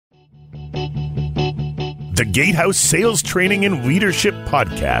The GateHouse Sales Training and Leadership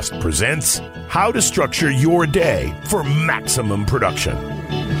Podcast presents How to Structure Your Day for Maximum Production.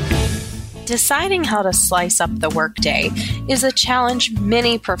 Deciding how to slice up the workday is a challenge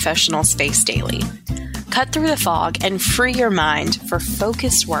many professionals face daily. Cut through the fog and free your mind for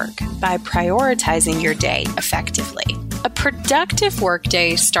focused work by prioritizing your day effectively. A productive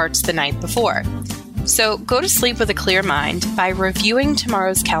workday starts the night before. So go to sleep with a clear mind by reviewing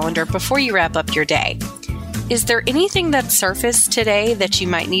tomorrow's calendar before you wrap up your day. Is there anything that surfaced today that you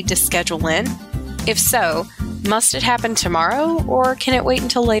might need to schedule in? If so, must it happen tomorrow or can it wait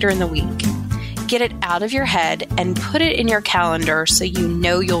until later in the week? Get it out of your head and put it in your calendar so you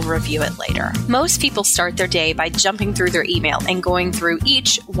know you'll review it later. Most people start their day by jumping through their email and going through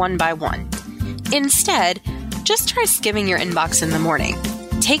each one by one. Instead, just try skimming your inbox in the morning.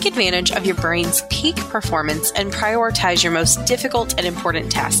 Take advantage of your brain's peak performance and prioritize your most difficult and important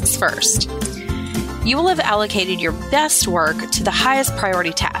tasks first. You will have allocated your best work to the highest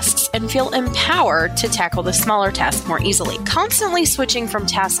priority tasks and feel empowered to tackle the smaller tasks more easily. Constantly switching from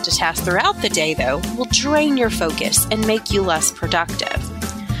task to task throughout the day, though, will drain your focus and make you less productive.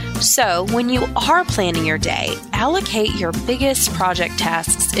 So, when you are planning your day, allocate your biggest project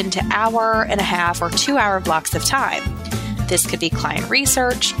tasks into 1.5 or 2 hour blocks of time. This could be client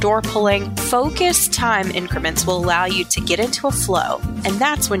research, door pulling. Focused time increments will allow you to get into a flow, and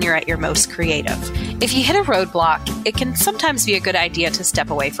that's when you're at your most creative. If you hit a roadblock, it can sometimes be a good idea to step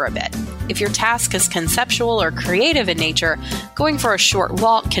away for a bit. If your task is conceptual or creative in nature, going for a short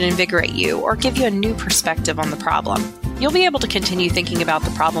walk can invigorate you or give you a new perspective on the problem. You'll be able to continue thinking about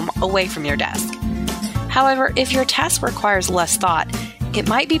the problem away from your desk. However, if your task requires less thought, it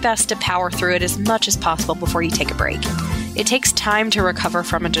might be best to power through it as much as possible before you take a break. It takes time to recover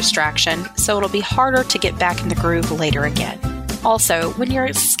from a distraction, so it'll be harder to get back in the groove later again. Also, when you're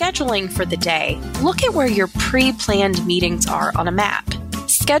scheduling for the day, look at where your pre-planned meetings are on a map.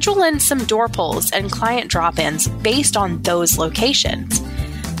 Schedule in some door pulls and client drop-ins based on those locations.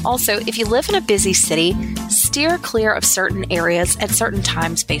 Also, if you live in a busy city, steer clear of certain areas at certain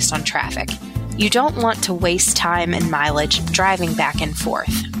times based on traffic. You don't want to waste time and mileage driving back and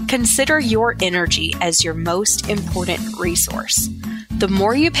forth. Consider your energy as your most important resource. The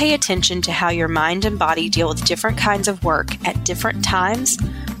more you pay attention to how your mind and body deal with different kinds of work at different times,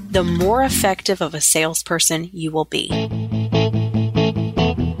 the more effective of a salesperson you will be.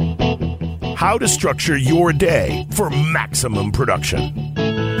 How to structure your day for maximum production.